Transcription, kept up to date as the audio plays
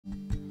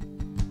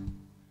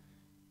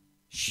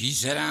She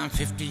said, I'm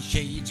 50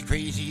 shades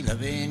crazy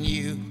loving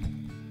you.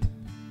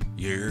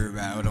 You're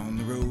out on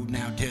the road,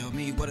 now tell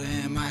me what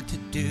am I to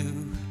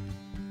do?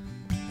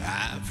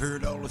 I've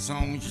heard all the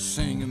songs you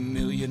sing a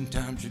million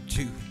times or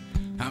two.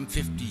 I'm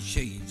 50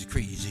 shades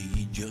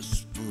crazy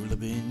just for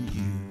loving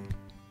you.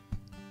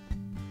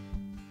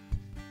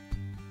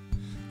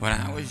 When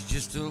I was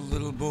just a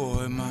little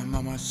boy, my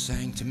mama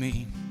sang to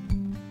me.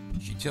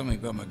 She'd tell me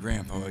about my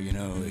grandpa, you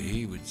know,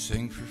 he would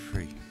sing for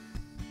free.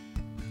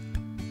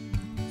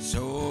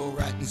 So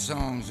writing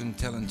songs and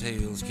telling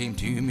tales came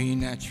to me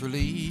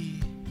naturally.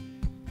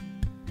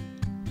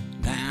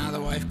 Now the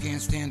wife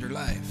can't stand her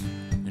life,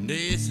 and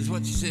this is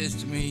what she says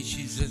to me.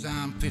 She says,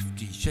 I'm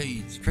 50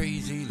 shades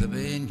crazy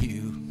loving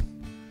you.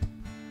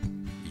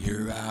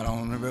 You're out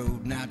on the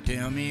road, now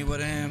tell me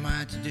what am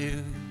I to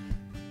do?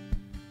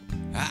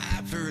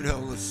 I've heard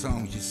all the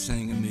songs you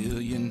sing a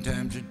million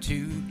times or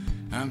two.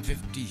 I'm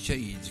 50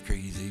 shades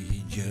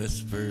crazy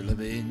just for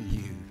loving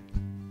you.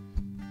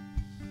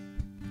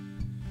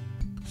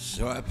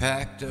 So I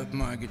packed up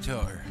my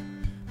guitar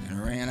and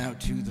ran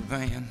out to the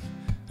van.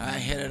 I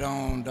headed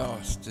on to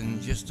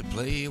Austin just to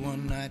play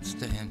one night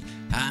stand.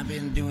 I've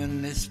been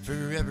doing this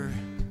forever,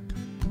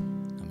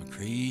 I'm a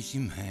crazy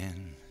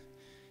man.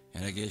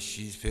 And I guess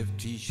she's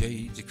 50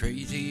 shades of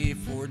crazy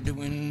for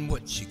doing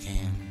what she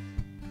can.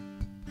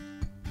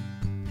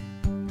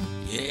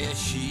 Yeah,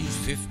 she's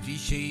 50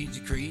 shades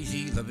of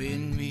crazy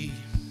loving me.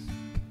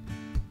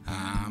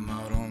 I'm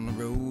out on the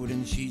road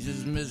and she's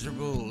as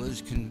miserable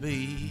as can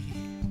be.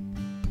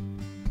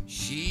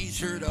 She's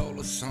heard all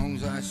the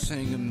songs I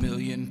sing a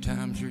million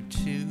times or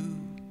two.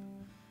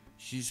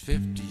 She's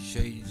 50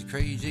 shades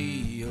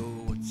crazy,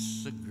 oh,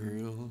 what's a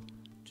girl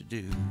to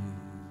do?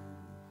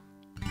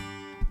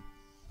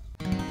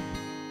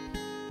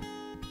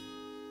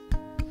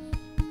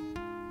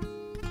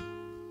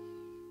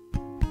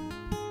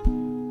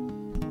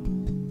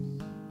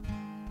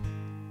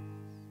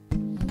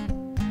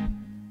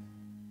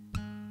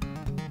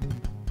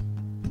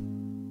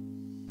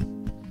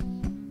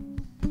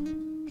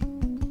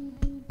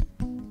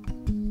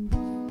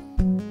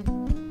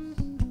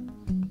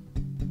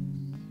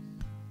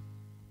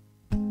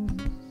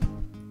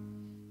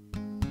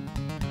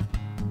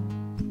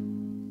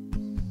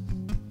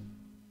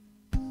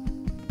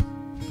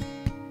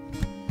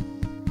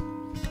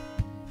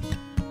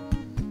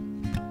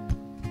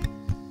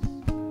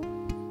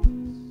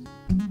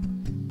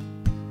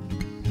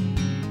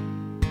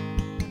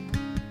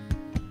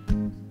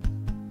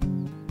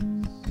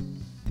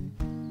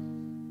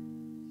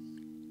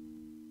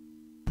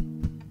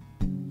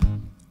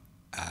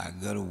 I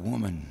got a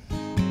woman,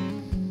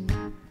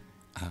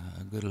 I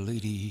got a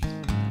lady,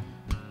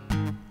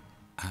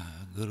 I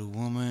got a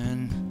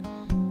woman,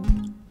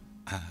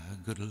 I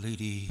got a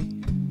lady.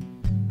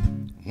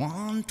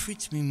 One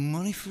treats me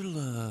money for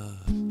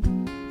love,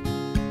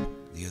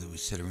 the other we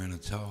sit around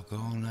and talk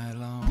all night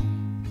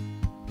long.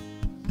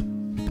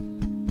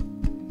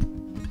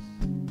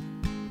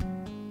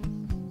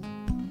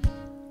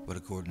 But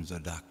according to the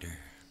doctor,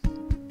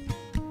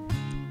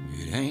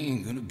 it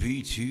ain't gonna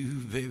be too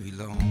very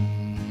long.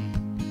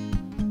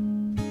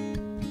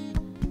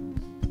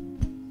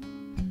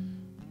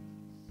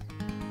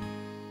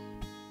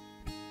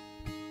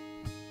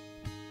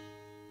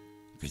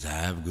 'Cause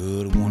I've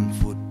got one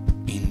foot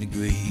in the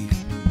grave,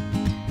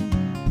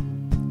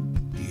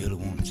 the other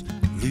one's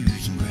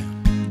losing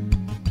ground.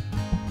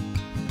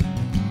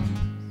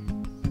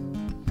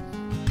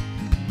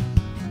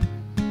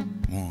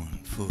 One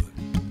foot,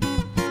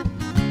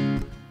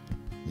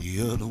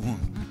 the other one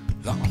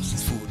lost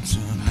his foot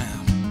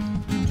somehow.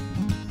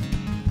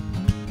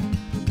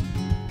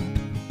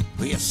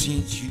 Well,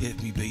 since you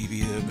left me,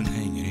 baby, I've been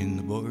hanging in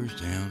the bars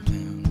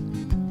downtown.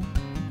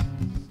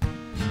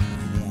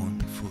 One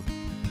foot,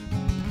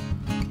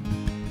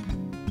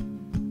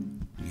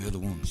 the other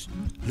one's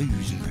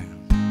losing ground.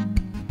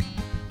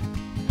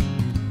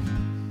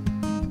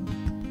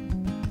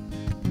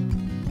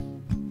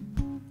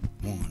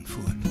 One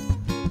foot,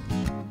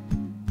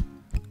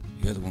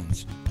 the other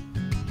one's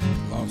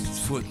lost his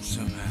foot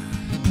somehow.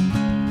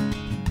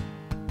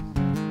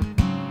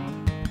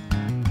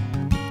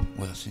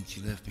 Well, since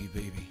you left me,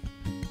 baby,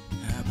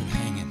 I've been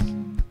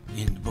hanging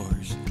in the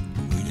bars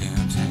way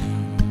downtown.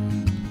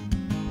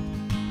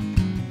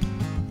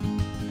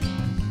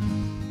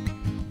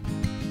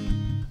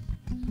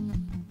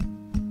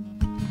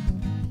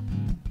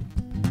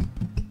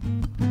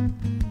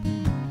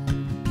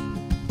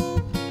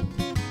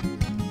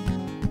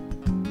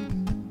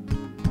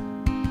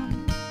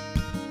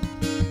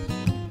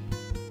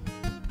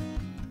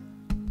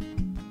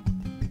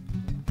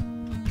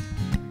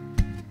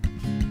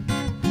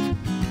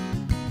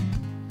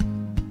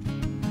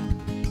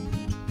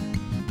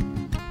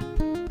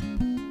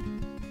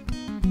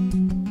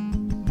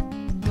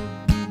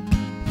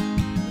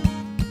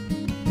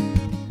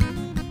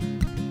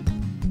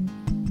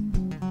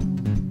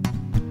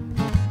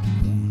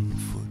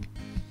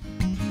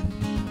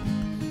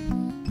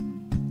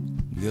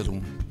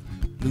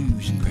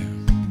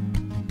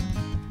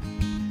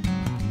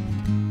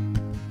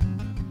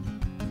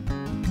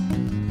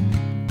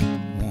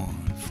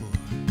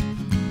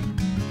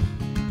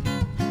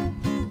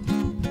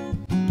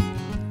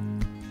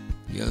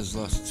 has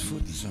lost its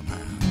footing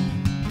somehow.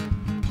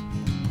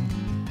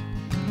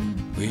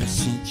 Well,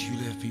 since you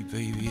left me,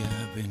 baby,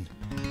 I've been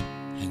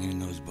hanging in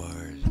those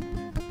bars.